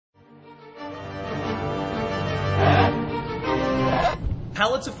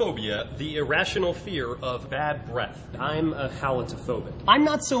Halitophobia, the irrational fear of bad breath. I'm a halitophobic. I'm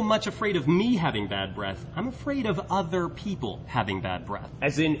not so much afraid of me having bad breath. I'm afraid of other people having bad breath.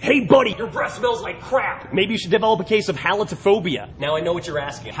 As in, hey buddy, your breath smells like crap. Maybe you should develop a case of halitophobia. Now I know what you're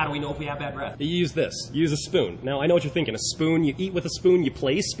asking. How do we know if we have bad breath? You use this. You use a spoon. Now I know what you're thinking. A spoon, you eat with a spoon, you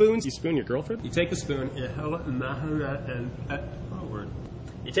play spoons, you spoon your girlfriend. You take the spoon, you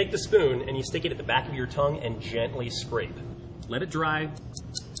take the spoon and you stick it at the back of your tongue and gently scrape. Let it dry,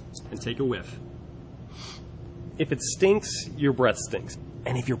 and take a whiff. If it stinks, your breath stinks.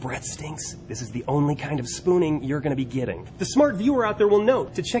 And if your breath stinks, this is the only kind of spooning you're going to be getting. The smart viewer out there will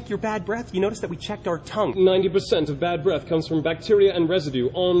note, to check your bad breath, you notice that we checked our tongue. 90% of bad breath comes from bacteria and residue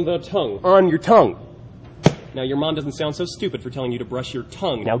on the tongue. On your tongue. Now, your mom doesn't sound so stupid for telling you to brush your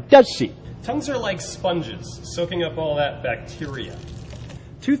tongue. Now, does she? Tongues are like sponges, soaking up all that bacteria.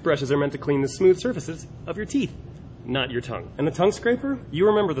 Toothbrushes are meant to clean the smooth surfaces of your teeth. Not your tongue. And the tongue scraper? You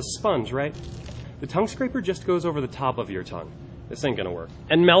remember the sponge, right? The tongue scraper just goes over the top of your tongue. This ain't gonna work.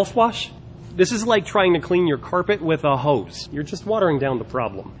 And mouthwash? This is like trying to clean your carpet with a hose. You're just watering down the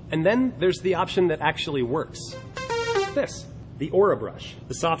problem. And then there's the option that actually works. This. The Aura brush.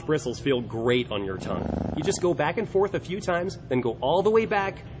 The soft bristles feel great on your tongue. You just go back and forth a few times, then go all the way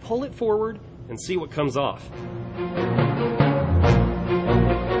back, pull it forward, and see what comes off.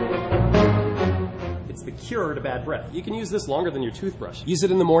 It's the cure to bad breath. You can use this longer than your toothbrush. Use it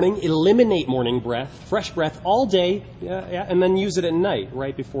in the morning, eliminate morning breath, fresh breath all day, and then use it at night,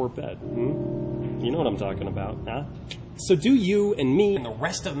 right before bed. You know what I'm talking about, huh? So do you and me and the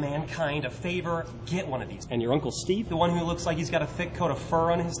rest of mankind a favor, get one of these. And your Uncle Steve, the one who looks like he's got a thick coat of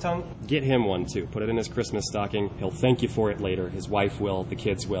fur on his tongue, get him one too. Put it in his Christmas stocking. He'll thank you for it later. His wife will, the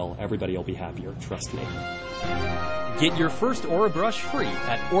kids will, everybody will be happier, trust me. Get your first Aura brush free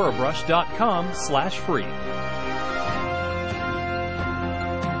at aurabrush.com/free.